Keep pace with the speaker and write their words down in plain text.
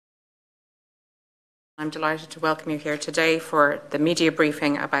I'm delighted to welcome you here today for the media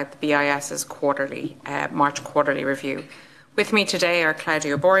briefing about the BIS's March quarterly review. With me today are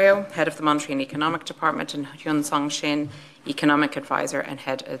Claudio Borio, Head of the Monetary and Economic Department, and Hyun Shin, Economic Advisor and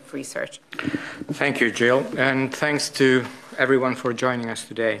Head of Research. Thank you, Jill, and thanks to everyone for joining us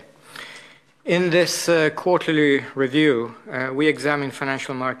today. In this quarterly review, we examine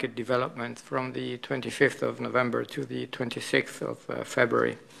financial market development from the 25th of November to the 26th of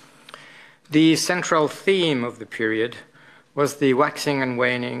February. The central theme of the period was the waxing and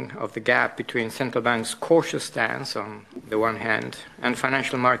waning of the gap between central banks' cautious stance on the one hand and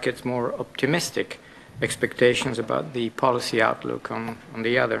financial markets' more optimistic expectations about the policy outlook on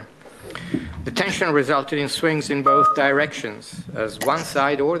the other. The tension resulted in swings in both directions, as one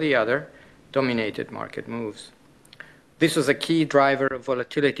side or the other dominated market moves. This was a key driver of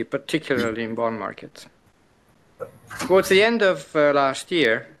volatility, particularly in bond markets. Towards the end of last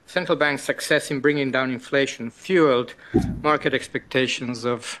year, central banks' success in bringing down inflation fueled market expectations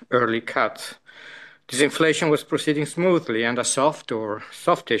of early cuts. Disinflation was proceeding smoothly, and a soft or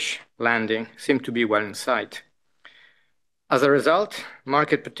softish landing seemed to be well in sight. As a result,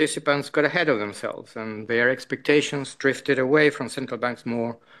 market participants got ahead of themselves, and their expectations drifted away from central banks'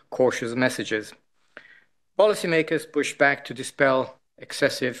 more cautious messages. Policymakers pushed back to dispel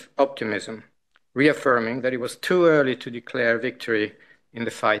excessive optimism, reaffirming that it was too early to declare victory in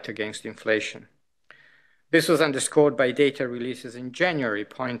the fight against inflation. This was underscored by data releases in January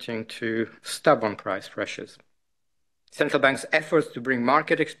pointing to stubborn price pressures. Central banks' efforts to bring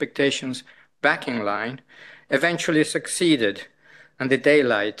market expectations back in line eventually succeeded, and the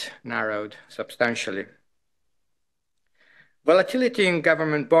daylight narrowed substantially. Volatility in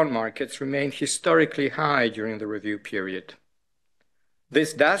government bond markets remained historically high during the review period.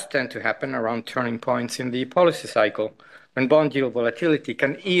 This does tend to happen around turning points in the policy cycle, when bond yield volatility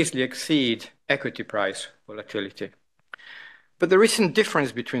can easily exceed equity price volatility. But the recent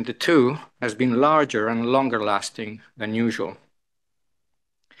difference between the two has been larger and longer lasting than usual.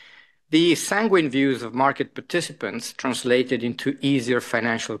 The sanguine views of market participants translated into easier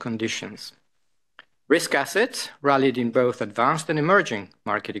financial conditions. Risk assets rallied in both advanced and emerging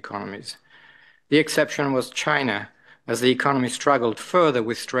market economies. The exception was China, as the economy struggled further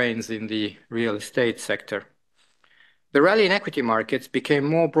with strains in the real estate sector. The rally in equity markets became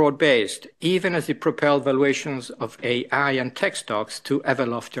more broad-based, even as it propelled valuations of AI and tech stocks to ever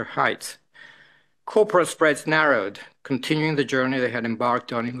loftier heights. Corporate spreads narrowed, continuing the journey they had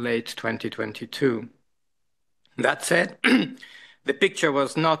embarked on in late 2022. That said, the picture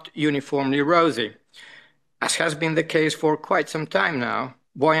was not uniformly rosy. As has been the case for quite some time now,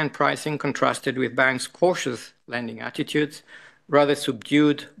 buoyant pricing contrasted with banks' cautious lending attitudes, rather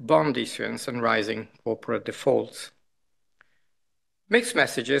subdued bond issuance and rising corporate defaults. Mixed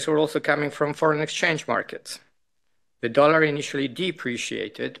messages were also coming from foreign exchange markets. The dollar initially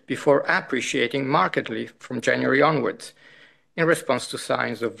depreciated before appreciating markedly from January onwards in response to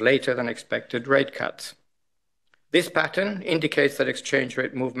signs of later than expected rate cuts. This pattern indicates that exchange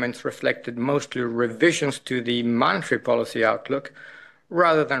rate movements reflected mostly revisions to the monetary policy outlook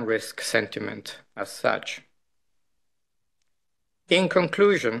rather than risk sentiment as such. In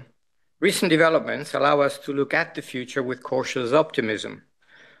conclusion, recent developments allow us to look at the future with cautious optimism.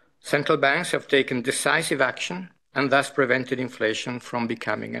 Central banks have taken decisive action and thus prevented inflation from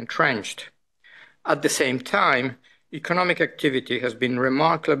becoming entrenched. At the same time, economic activity has been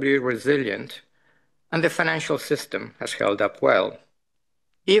remarkably resilient, and the financial system has held up well.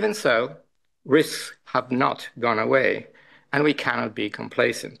 Even so, risks have not gone away, and we cannot be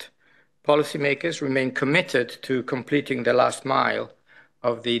complacent. Policymakers remain committed to completing the last mile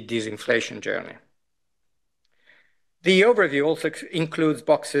of the disinflation journey. The overview also includes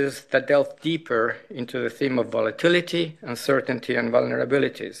boxes that delve deeper into the theme of volatility, uncertainty, and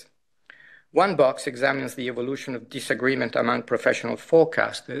vulnerabilities. One box examines the evolution of disagreement among professional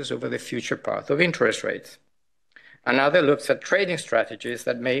forecasters over the future path of interest rates. Another looks at trading strategies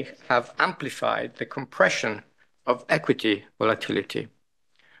that may have amplified the compression of equity volatility.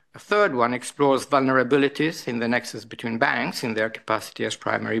 A third one explores vulnerabilities in the nexus between banks in their capacity as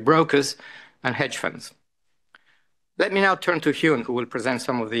primary brokers and hedge funds. Let me now turn to Hyun, who will present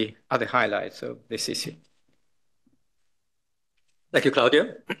some of the other highlights of this issue. Thank you,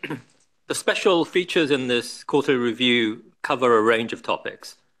 Claudio. The special features in this quarterly review cover a range of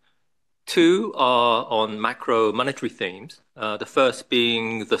topics. Two are on macro monetary themes, the first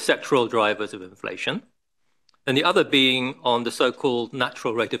being the sectoral drivers of inflation, and the other being on the so-called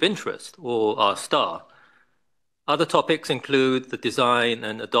natural rate of interest, or R star. Other topics include the design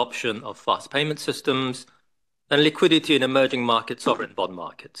and adoption of fast payment systems, and liquidity in emerging market sovereign bond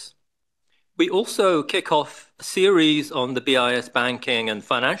markets. We also kick off a series on the BIS banking and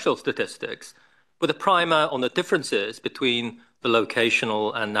financial statistics with a primer on the differences between the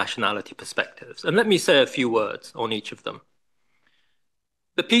locational and nationality perspectives. And let me say a few words on each of them.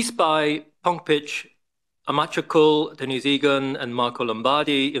 The piece by Pongpich, Amachakul, Denise Egan, and Marco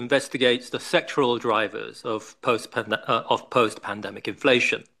Lombardi investigates the sectoral drivers of post-pandemic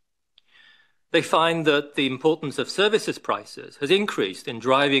inflation. They find that the importance of services prices has increased in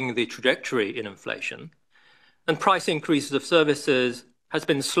driving the trajectory in inflation, and price increases of services has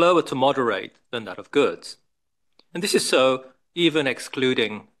been slower to moderate than that of goods. And this is so even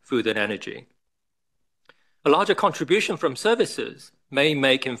excluding food and energy. A larger contribution from services may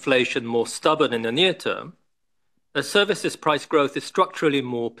make inflation more stubborn in the near term, as services price growth is structurally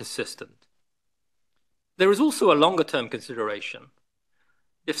more persistent. There is also a longer-term consideration.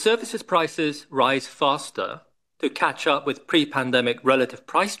 If services prices rise faster to catch up with pre-pandemic relative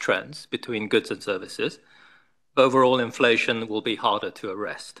price trends between goods and services, overall inflation will be harder to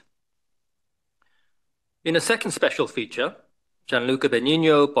arrest. In a second special feature, Gianluca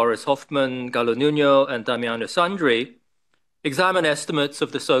Benigno, Boris Hoffman, Gallo Nuno, and Damiano Sandri examine estimates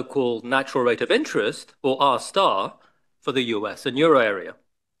of the so-called natural rate of interest, or R star, for the US and euro area.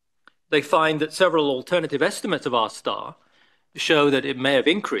 They find that several alternative estimates of R star show that it may have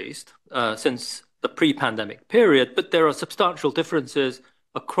increased since the pre-pandemic period, but there are substantial differences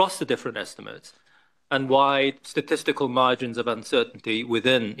across the different estimates and wide statistical margins of uncertainty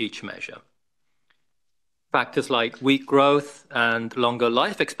within each measure. Factors like weak growth and longer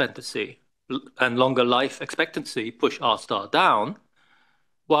life expectancy push R star down,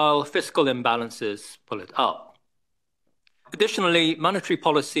 while fiscal imbalances pull it up. Additionally, monetary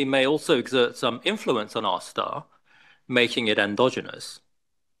policy may also exert some influence on R star, making it endogenous.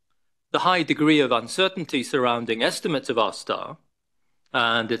 The high degree of uncertainty surrounding estimates of R star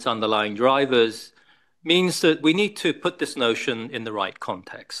and its underlying drivers means that we need to put this notion in the right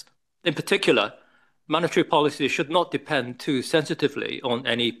context. In particular, monetary policy should not depend too sensitively on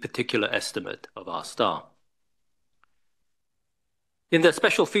any particular estimate of R star. In the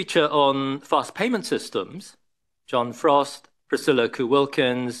special feature on fast payment systems, John Frost, Priscilla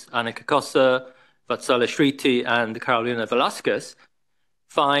Koo-Wilkins, Annika Kossa, Vatsala Shriti, and Carolina Velasquez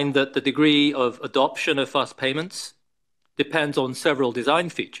find that the degree of adoption of fast payments depends on several design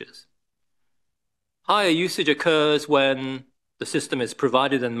features. Higher usage occurs when the system is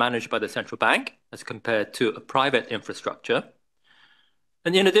provided and managed by the central bank as compared to a private infrastructure.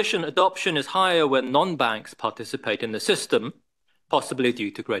 And in addition, adoption is higher when non-banks participate in the system, possibly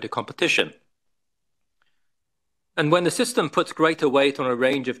due to greater competition. And when the system puts greater weight on a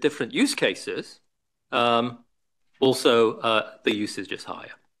range of different use cases, the usage is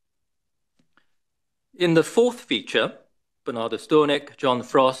higher. In the fourth feature, Bernardo Stornik, John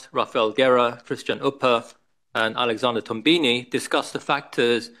Frost, Rafael Guerra, Christian Upper, and Alexander Tombini discuss the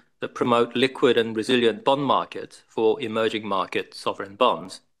factors that promote liquid and resilient bond markets for emerging market sovereign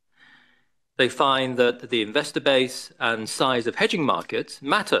bonds. They find that the investor base and size of hedging markets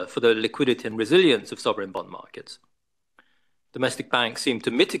matter for the liquidity and resilience of sovereign bond markets. Domestic banks seem to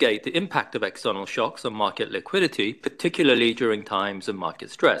mitigate the impact of external shocks on market liquidity, particularly during times of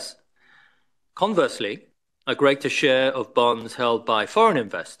market stress. Conversely, a greater share of bonds held by foreign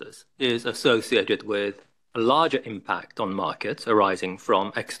investors is associated with a larger impact on markets arising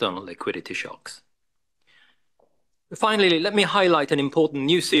from external liquidity shocks. Finally, let me highlight an important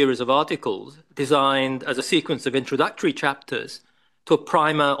new series of articles designed as a sequence of introductory chapters to a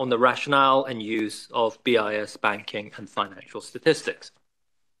primer on the rationale and use of BIS banking and financial statistics.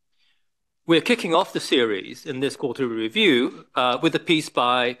 We're kicking off the series in this quarterly review with a piece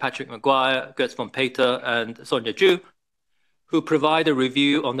by Patrick Maguire, Götz von Peter, and Sonja Ju, who provide a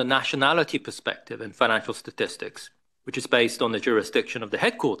review on the nationality perspective in financial statistics, which is based on the jurisdiction of the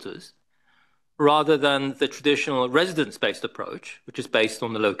headquarters, rather than the traditional residence-based approach, which is based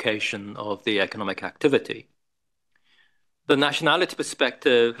on the location of the economic activity. The nationality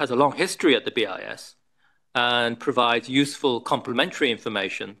perspective has a long history at the BIS and provides useful complementary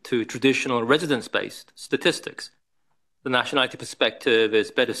information to traditional residence-based statistics. The nationality perspective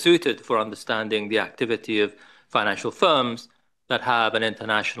is better suited for understanding the activity of financial firms that have an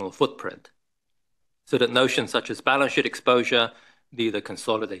international footprint, so that notions such as balance sheet exposure need a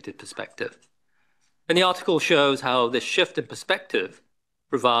consolidated perspective. And the article shows how this shift in perspective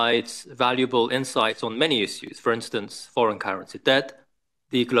provides valuable insights on many issues, for instance, foreign currency debt,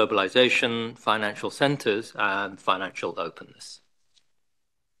 deglobalization, financial centers, and financial openness.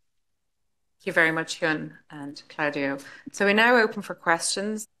 Thank you very much, Hyun and Claudio. So we now open for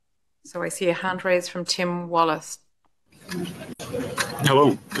questions. So I see a hand raised from Tim Wallace.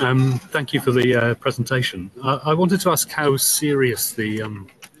 Hello. Thank you for the presentation. I wanted to ask how serious the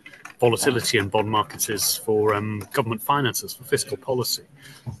volatility in bond markets is for government finances, for fiscal policy.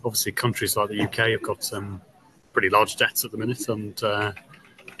 Obviously, countries like the UK have got pretty large debts at the minute and are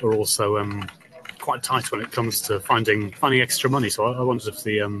also quite tight when it comes to finding extra money. So I wondered if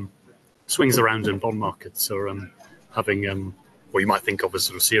the swings around in bond markets are having what you might think of as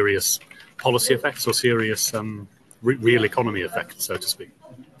sort of serious policy effects or serious real economy effect, so to speak.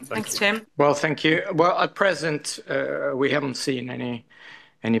 Thanks, Tim. Well, thank you. Well, at present, we haven't seen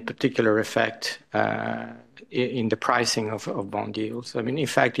any particular effect in the pricing of bond yields. I mean, in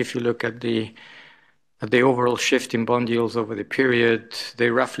fact, if you look at the overall shift in bond yields over the period, they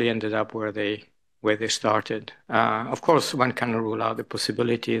roughly ended up where they started. Of course, one cannot rule out the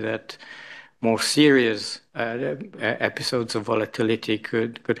possibility that more serious episodes of volatility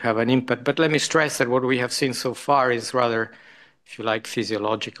could have an impact. But let me stress that what we have seen so far is rather, if you like,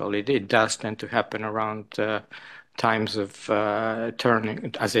 physiological. It does tend to happen around times of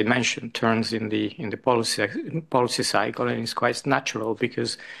turning, as I mentioned, turns in the policy cycle, and it's quite natural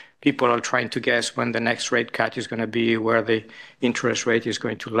because people are trying to guess when the next rate cut is going to be, where the interest rate is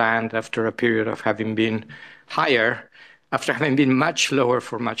going to land after a period of having been higher, after having been much lower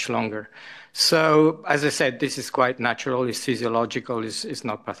for much longer. So, as I said, this is quite natural, it's physiological, it's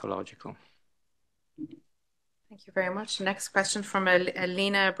not pathological. Thank you very much. Next question from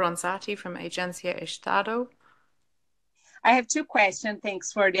Elena Bronzati from Agencia Estado. I have two questions.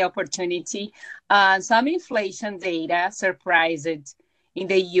 Thanks for the opportunity. Some inflation data surprised in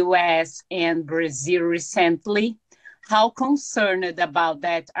the US and Brazil recently. How concerned about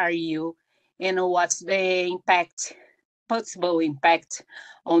that are you? And what's the possible impact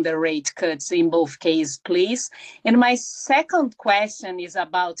on the rate cuts in both cases, please? And my second question is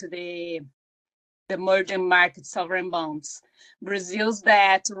about the emerging market sovereign bonds. Brazil's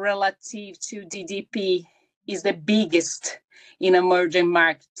debt relative to GDP is the biggest in emerging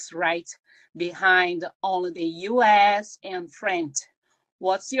markets, right? Behind only the US and France.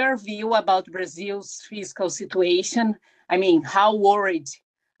 What's your view about Brazil's fiscal situation? I mean, how worried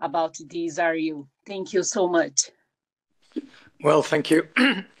about this are you? Thank you so much. Well, thank you.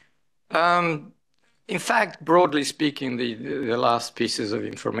 In fact, broadly speaking, the last pieces of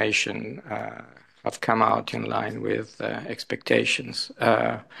information have come out in line with expectations.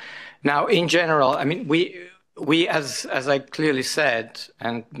 Now, in general, I mean, we as I clearly said,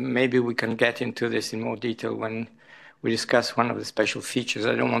 and maybe we can get into this in more detail when we discuss one of the special features.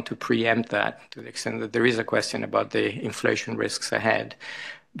 I don't want to preempt that to the extent that there is a question about the inflation risks ahead,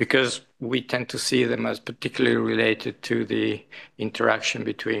 because we tend to see them as particularly related to the interaction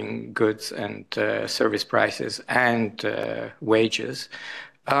between goods and service prices and wages.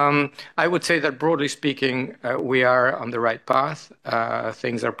 I would say that broadly speaking, we are on the right path.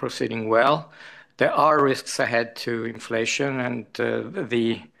 Things are proceeding well. There are risks ahead to inflation, and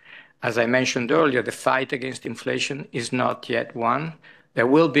as I mentioned earlier, the fight against inflation is not yet won. There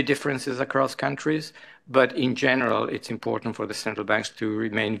will be differences across countries, but in general, it's important for the central banks to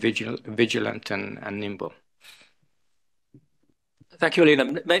remain vigilant and nimble. Thank you,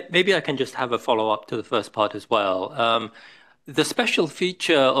 Alina. Maybe I can just have a follow-up to the first part as well. The special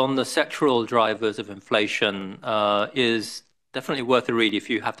feature on the sectoral drivers of inflation is definitely worth a read if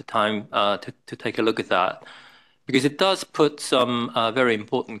you have the time to take a look at that, because it does put some very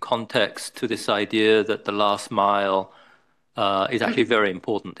important context to this idea that the last mile is actually very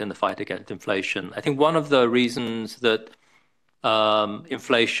important in the fight against inflation. I think one of the reasons that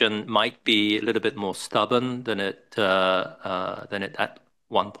inflation might be a little bit more stubborn than it at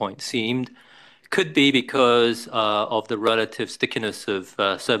one point seemed could be because of the relative stickiness of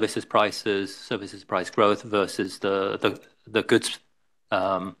services price growth versus the goods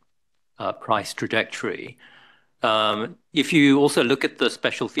price trajectory. If you also look at the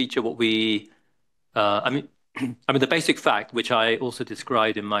special feature, I mean, the basic fact, which I also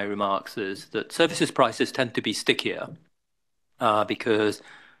described in my remarks, is that services prices tend to be stickier because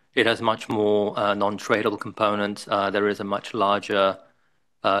it has much more non-tradable components. There is a much larger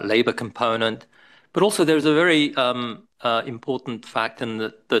labor component. But also there's a very important fact in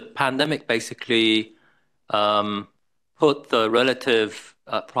that the pandemic basically put the relative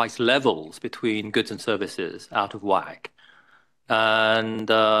price levels between goods and services out of whack. And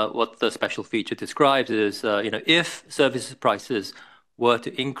what the special feature describes is, if services prices were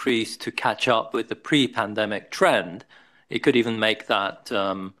to increase to catch up with the pre-pandemic trend, it could even make that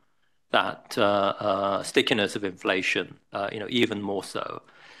stickiness of inflation, even more so.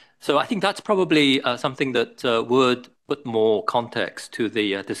 So I think that's probably something that would put more context to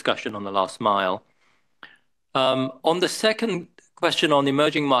the discussion on the last mile. On the second question on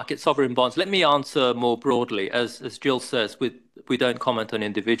emerging market sovereign bonds, let me answer more broadly. As Jill says, we don't comment on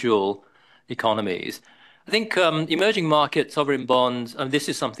individual economies. I think emerging market sovereign bonds, and this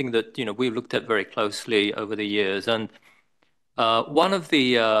is something that we've looked at very closely over the years. And one of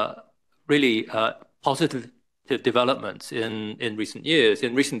the really positive developments in recent years,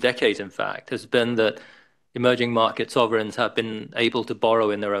 in recent decades, in fact, has been that emerging market sovereigns have been able to borrow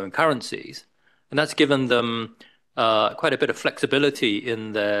in their own currencies, and that's given them quite a bit of flexibility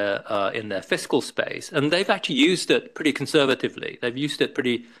in their fiscal space. And they've actually used it pretty conservatively. They've used it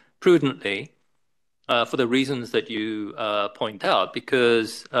pretty prudently for the reasons that you point out,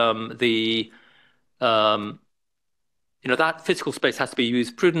 because that fiscal space has to be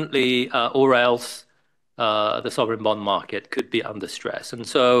used prudently, or else the sovereign bond market could be under stress. And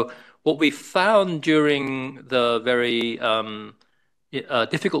so what we found during the very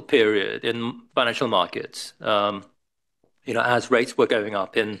difficult period in financial markets, as rates were going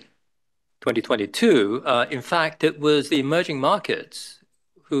up in 2022, in fact, it was the emerging markets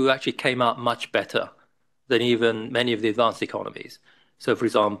who actually came out much better than even many of the advanced economies. So, for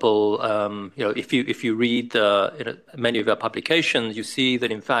example, if you read many of our publications, you see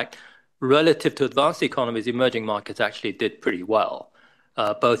that, in fact, relative to advanced economies, emerging markets actually did pretty well,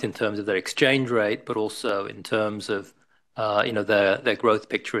 both in terms of their exchange rate, but also in terms of their growth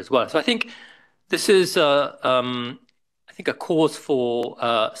picture as well. So I think this is a cause for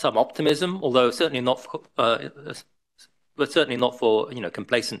some optimism, although certainly not for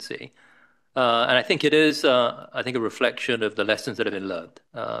complacency. And I think it is a reflection of the lessons that have been learned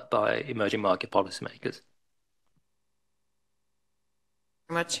by emerging market policymakers.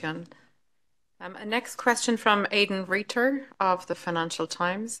 Much, Hyun. A next question from Aidan Reiter of the Financial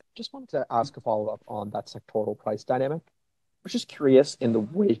Times. Just wanted to ask a follow-up on that sectoral price dynamic. I was just curious, in the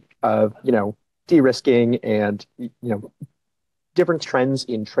wake of, de-risking and, different trends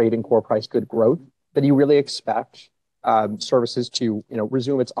in trade and core price good growth, that you really expect services to,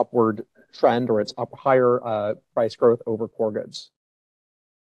 resume its upward trend or its higher price growth over core goods.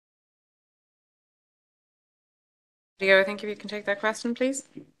 Leo, I think if you can take that question, please.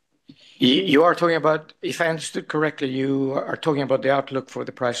 You are talking about, if I understood correctly, you are talking about the outlook for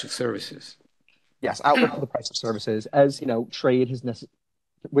the price of services. Yes, outlook for the price of services. As trade has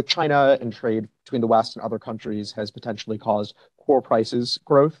with China, and trade between the West and other countries has potentially caused core prices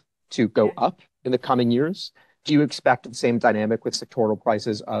growth to go up in the coming years. Do you expect the same dynamic with sectoral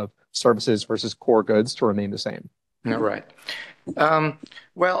prices of services versus core goods to remain the same? No, right.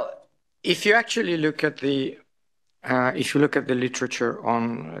 Well, if you actually look at the literature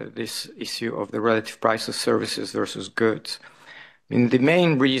on this issue of the relative price of services versus goods, I mean, the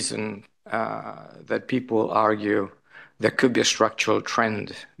main reason that people argue there could be a structural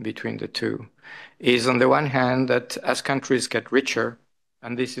trend between the two is, on the one hand, that as countries get richer,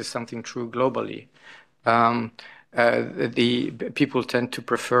 and this is something true globally, the people tend to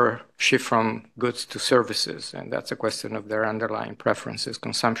prefer shift from goods to services, and that's a question of their underlying preferences,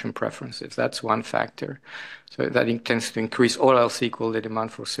 consumption preferences. That's one factor. So that tends to increase, all else equal, the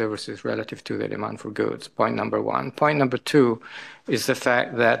demand for services relative to the demand for goods. Point number one. Point number two is the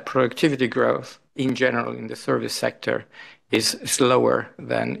fact that productivity growth in general in the service sector is slower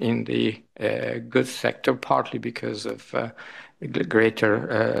than in the goods sector, partly because of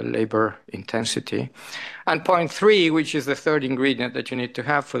greater labor intensity. And point three, which is the third ingredient that you need to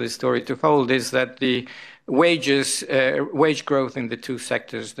have for this story to hold, is that the wage growth in the two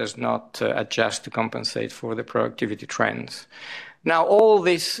sectors does not adjust to compensate for the productivity trends. Now, all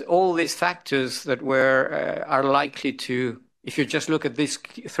these factors that are likely to, if you just look at these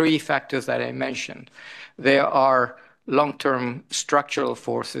three factors that I mentioned, there are long-term structural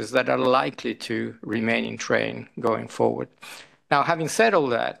forces that are likely to remain in train going forward. Now, having said all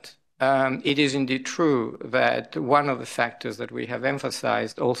that, it is indeed true that one of the factors that we have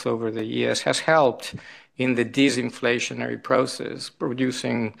emphasized also over the years has helped in the disinflationary process,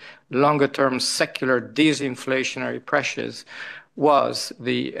 producing longer-term secular disinflationary pressures, was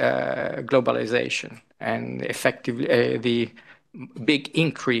the globalization and effectively the big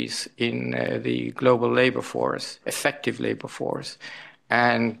increase in the global labor force, effective labor force,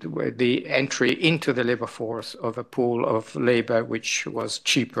 and the entry into the labor force of a pool of labor which was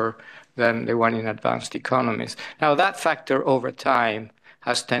cheaper than the one in advanced economies. Now, that factor over time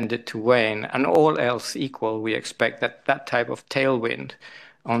has tended to wane, and all else equal, we expect that that type of tailwind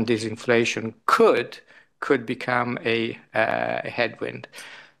on disinflation could become a headwind.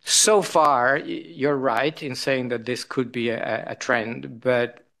 So far, you're right in saying that this could be a trend,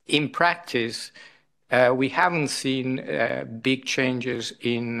 but in practice, we haven't seen big changes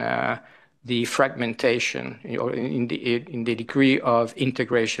in the fragmentation or in the degree of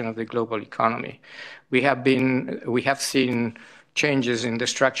integration of the global economy. We have seen changes in the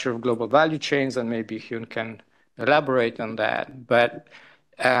structure of global value chains, and maybe Hyun can elaborate on that, but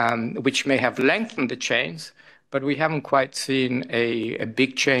which may have lengthened the chains, but we haven't quite seen a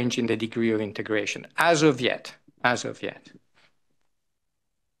big change in the degree of integration as of yet.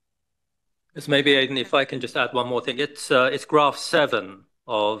 Yes, maybe, Aidan, if I can just add one more thing. It's graph 7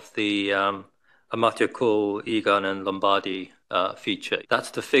 of the Amatio Cool, Egan, and Lombardi feature.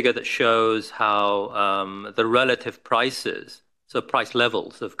 That's the figure that shows how the relative prices, so price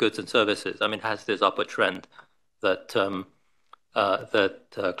levels of goods and services, I mean, has this upward trend that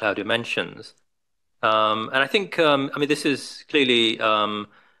Claudio mentions. And I think, I mean, this is clearly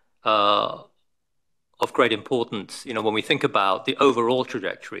of great importance, when we think about the overall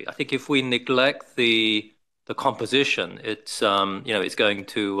trajectory. I think if we neglect the composition, it's it's going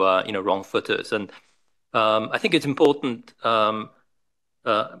to wrong footers. And I think it's important. What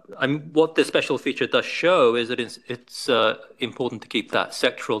the special feature does show is that it's important to keep that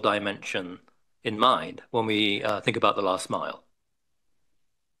sectoral dimension in mind when we think about the last mile.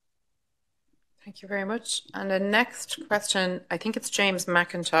 Thank you very much. And the next question, I think it's James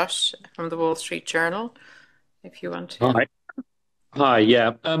McIntosh from the Wall Street Journal, if you want to. Hi,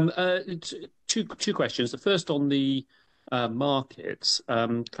 yeah. Two questions. The first on the markets.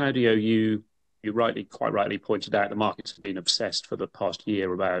 Claudio, you quite rightly pointed out the markets have been obsessed for the past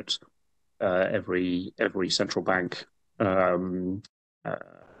year about every central bank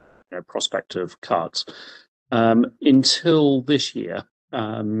prospect of cuts until this year.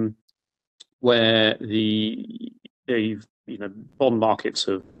 Where the bond markets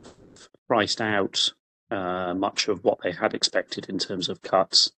have priced out much of what they had expected in terms of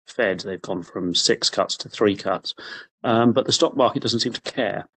cuts. They've gone from 6 cuts to 3 cuts, but the stock market doesn't seem to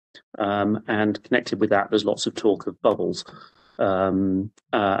care. And connected with that, there's lots of talk of bubbles. And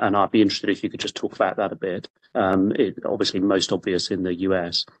I'd be interested if you could just talk about that a bit. Obviously most obvious in the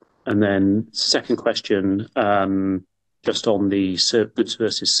US. And then second question, just on the goods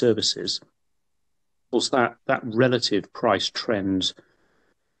versus services. Was that relative price trend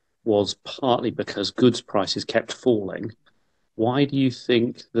was partly because goods prices kept falling. Why do you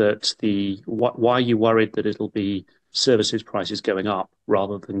think that why are you worried that it'll be services prices going up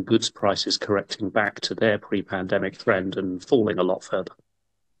rather than goods prices correcting back to their pre-pandemic trend and falling a lot further?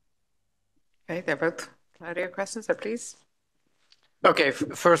 Okay, they're both Claudio questions, so please. Okay,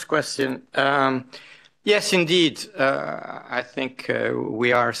 first question. Yes, indeed. I think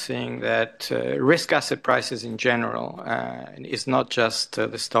we are seeing that risk asset prices in general is not just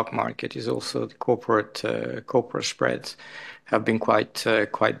the stock market; is also the corporate spreads have been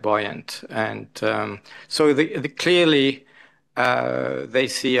quite buoyant, and so clearly they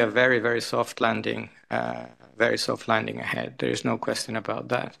see a very soft landing ahead. There is no question about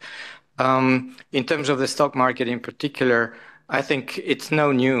that. In terms of the stock market in particular, I think it's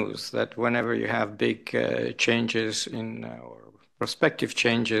no news that whenever you have big changes or prospective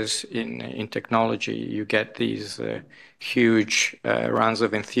changes in technology, you get these huge runs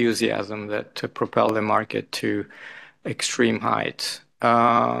of enthusiasm that propel the market to extreme heights.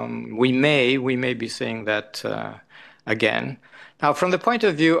 We may be seeing that again. Now, from the point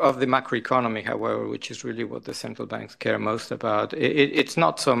of view of the macroeconomy, however, which is really what the central banks care most about, it's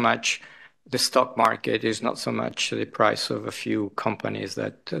not so much the stock market, is not so much the price of a few companies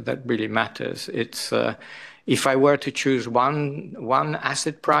that really matters. It's if I were to choose one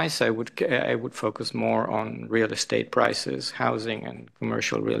asset price, I would focus more on real estate prices, housing and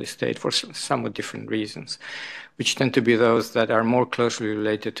commercial real estate for somewhat different reasons, which tend to be those that are more closely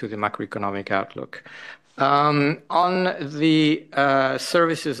related to the macroeconomic outlook. On the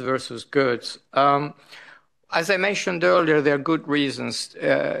services versus goods. As I mentioned earlier, there are good reasons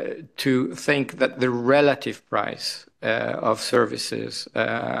to think that the relative price of services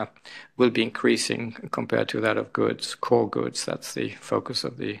will be increasing compared to that of goods, core goods. That's the focus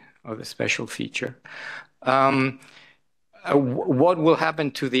of the special feature. What will happen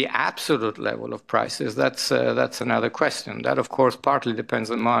to the absolute level of prices? That's another question. That, of course, partly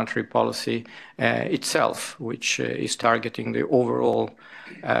depends on monetary policy itself, which is targeting the overall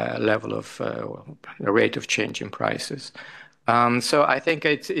level of the rate of change in prices. So I think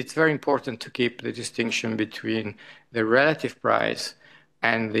it's very important to keep the distinction between the relative price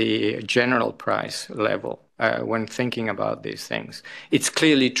and the general price level when thinking about these things. It's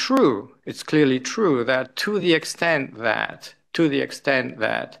clearly true that to the extent that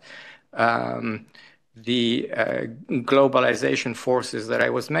the globalization forces that I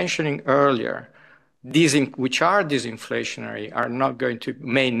was mentioning earlier which are disinflationary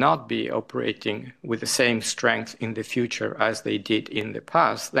may not be operating with the same strength in the future as they did in the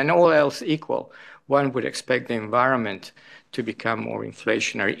past, then all else equal, one would expect the environment to become more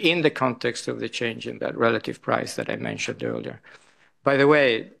inflationary in the context of the change in that relative price that I mentioned earlier. By the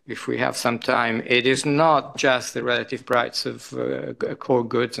way, if we have some time, it is not just the relative price of core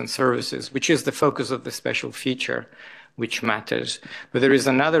goods and services, which is the focus of the special feature, which matters. But there is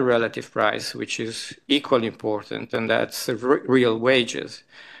another relative price which is equally important, and that's real wages.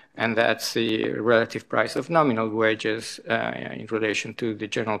 And that's the relative price of nominal wages in relation to the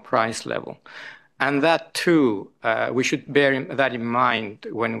general price level. And that too, we should bear that in mind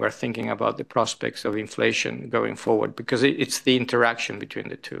when we're thinking about the prospects of inflation going forward, because it's the interaction between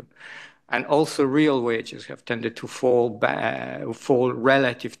the two. And also real wages have tended to fall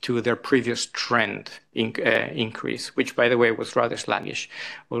relative to their previous trend increase, which, by the way, was rather sluggish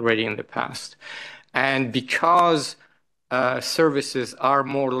already in the past. And because services are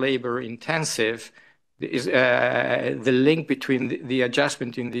more labor intensive, the link between the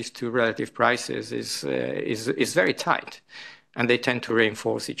adjustment in these two relative prices is very tight, and they tend to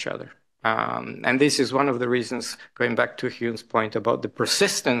reinforce each other. And this is one of the reasons, going back to Hyun's point about the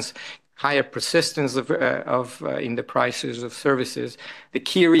persistence, higher persistence in the prices of services. The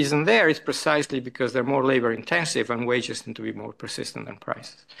key reason there is precisely because they're more labor intensive and wages tend to be more persistent than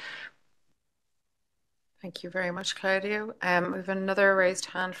prices. Thank you very much, Claudio. We have another raised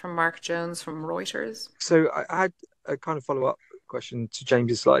hand from Mark Jones from Reuters. So I had a kind of follow-up question to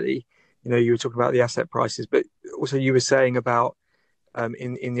James's slightly. You were talking about the asset prices, but also you were saying about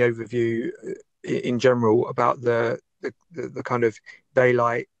in the overview in general about the kind of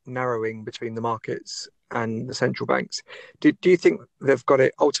daylight narrowing between the markets and the central banks. Do you think they've got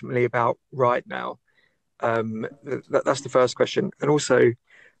it ultimately about right now? That's the first question. And also,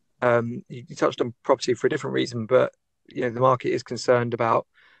 you touched on property for a different reason, but the market is concerned about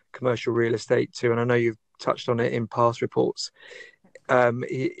commercial real estate too, and I know you've touched on it in past reports.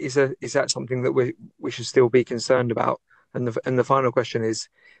 Is that something that we should still be concerned about? And the final question is,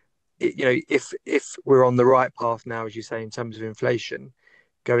 if we're on the right path now, as you say, in terms of inflation,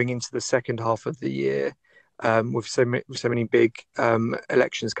 going into the second half of the year, with so many big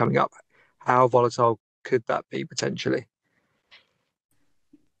elections coming up, how volatile could that be potentially?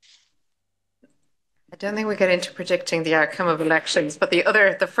 I don't think we get into predicting the outcome of elections, but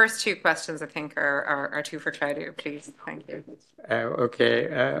the first two questions I think are two for Claudio, please. Thank you. Okay.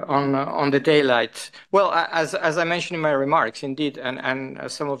 On the daylight, well, as I mentioned in my remarks, indeed, and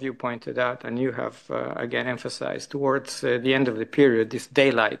as some of you pointed out, and you have again emphasized, towards the end of the period, this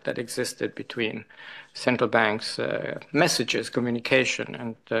daylight that existed between central banks' messages,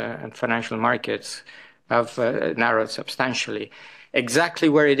 communication, and financial markets have narrowed substantially. Exactly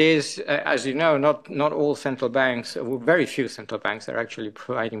where it is, as you know, not all central banks, very few central banks are actually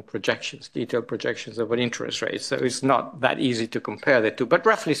providing projections, detailed projections of an interest rate. So it's not that easy to compare the two. But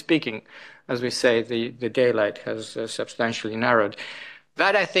roughly speaking, as we say, the daylight has substantially narrowed.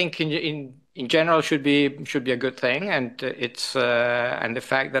 That, I think, in general should be a good thing, and and the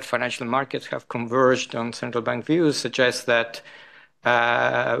fact that financial markets have converged on central bank views suggests that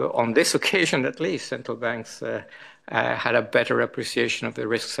on this occasion, at least, central banks had a better appreciation of the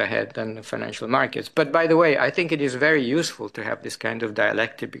risks ahead than the financial markets. But by the way, I think it is very useful to have this kind of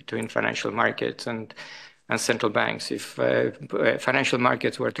dialectic between financial markets and central banks. If financial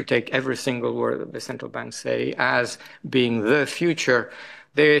markets were to take every single word that the central banks say as being the future,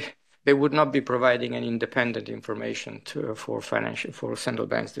 they would not be providing any independent information for central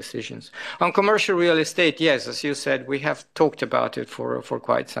banks' decisions. On commercial real estate, yes, as you said, we have talked about it for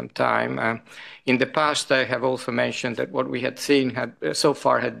quite some time. In the past, I have also mentioned that what we had seen so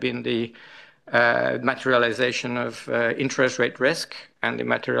far had been the materialization of interest rate risk, and the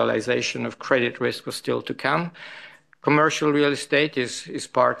materialization of credit risk was still to come. Commercial real estate is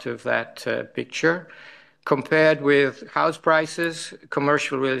part of that picture. Compared with house prices,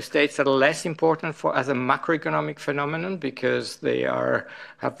 commercial real estates are less important as a macroeconomic phenomenon because they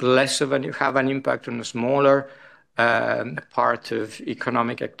have an impact on a smaller part of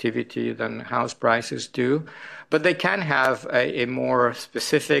economic activity than house prices do. But they can have a more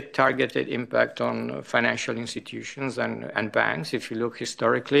specific, targeted impact on financial institutions and banks. If you look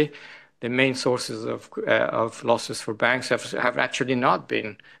historically, the main sources of losses for banks have actually not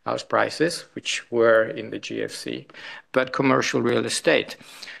been house prices, which were in the GFC, but commercial real estate.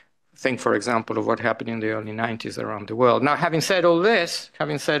 Think, for example, of what happened in the early 90s around the world. Now, having said all this,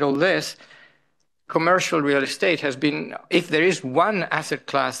 commercial real estate has been, if there is one asset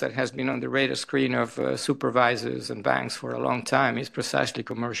class that has been on the radar screen of supervisors and banks for a long time, it's precisely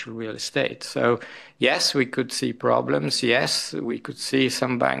commercial real estate. So yes, we could see problems. Yes, we could see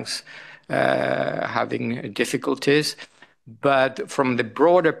some banks having difficulties. But from the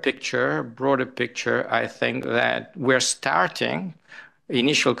broader picture, I think that we're starting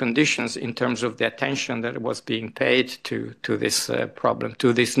initial conditions in terms of the attention that was being paid to this problem,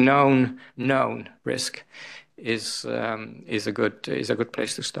 to this known risk, is a good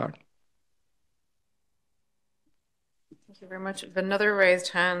place to start. Thank you very much. Another raised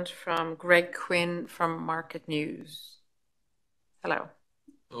hand from Greg Quinn from Market News. Hello.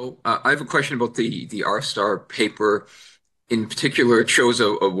 Oh, I have a question about the R-Star paper. In particular, it shows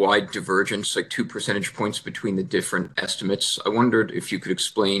a wide divergence, like 2 percentage points between the different estimates. I wondered if you could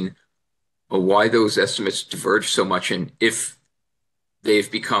explain why those estimates diverge so much and if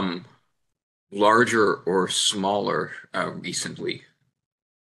they've become larger or smaller recently.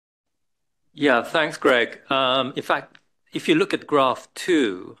 Yeah, thanks, Greg. In fact, if you look at graph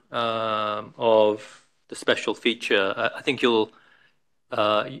 2 of the special feature, I think you'll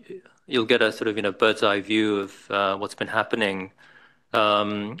get a sort of bird's eye view of what's been happening.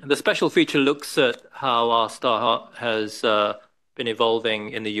 The special feature looks at how R-Star has been evolving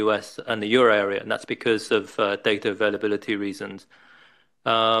in the US and the euro area, and that's because of data availability reasons.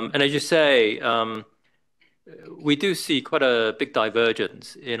 And as you say, we do see quite a big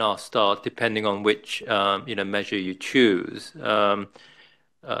divergence in R-Star depending on which measure you choose.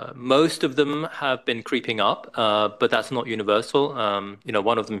 Most of them have been creeping up, but that's not universal.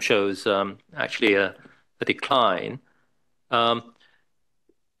 One of them shows actually a decline. I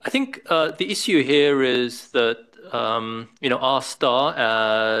think the issue here is that R-Star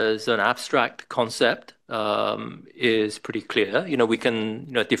as an abstract concept is pretty clear. We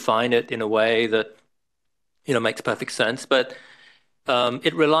can define it in a way that makes perfect sense, but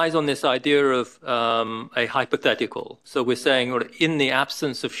it relies on this idea of a hypothetical. So we're saying, in the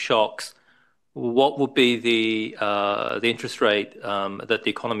absence of shocks, what would be the interest rate that the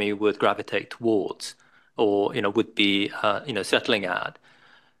economy would gravitate towards, or would be settling at?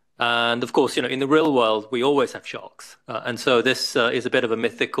 And of course, in the real world, we always have shocks, and so this is a bit of a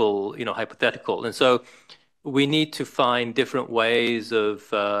mythical, hypothetical. And so we need to find different ways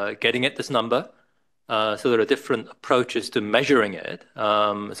of getting at this number. So there are different approaches to measuring it.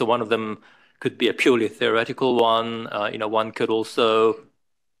 So one of them could be a purely theoretical one. One could also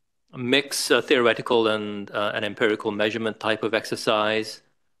mix a theoretical and an empirical measurement type of exercise,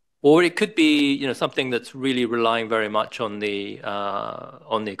 or it could be something that's really relying very much on the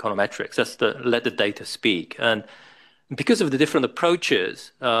econometrics. That's let the data speak. And because of the different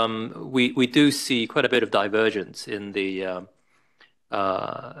approaches, we do see quite a bit of divergence in the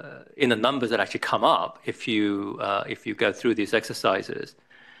numbers that actually come up if you go through these exercises.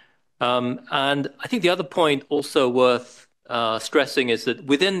 And I think the other point also worth stressing is that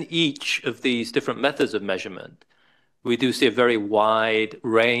within each of these different methods of measurement, we do see a very wide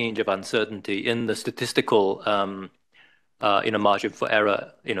range of uncertainty in the statistical margin for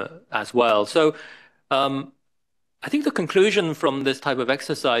error as well. So I think the conclusion from this type of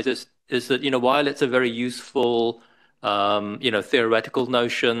exercise is that while it's a very useful theoretical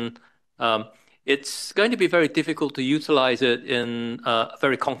notion, it's going to be very difficult to utilize it in a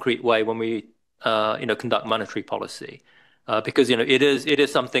very concrete way when we conduct monetary policy, because it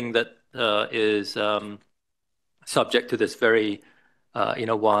is something that is subject to this very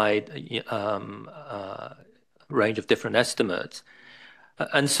wide range of different estimates.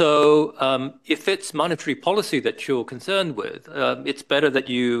 And so if it's monetary policy that you're concerned with, it's better that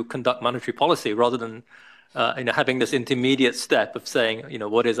you conduct monetary policy rather than having this intermediate step of saying,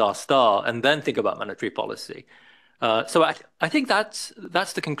 what is our star, and then think about monetary policy. So I think that's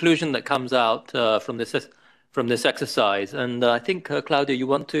the conclusion that comes out from this exercise. And I think, Claudio, you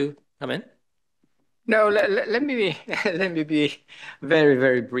want to come in? No, let me be very,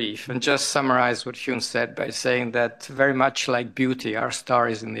 very brief and just summarize what Hyun said by saying that very much like beauty, our star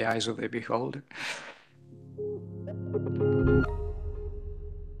is in the eyes of the beholder.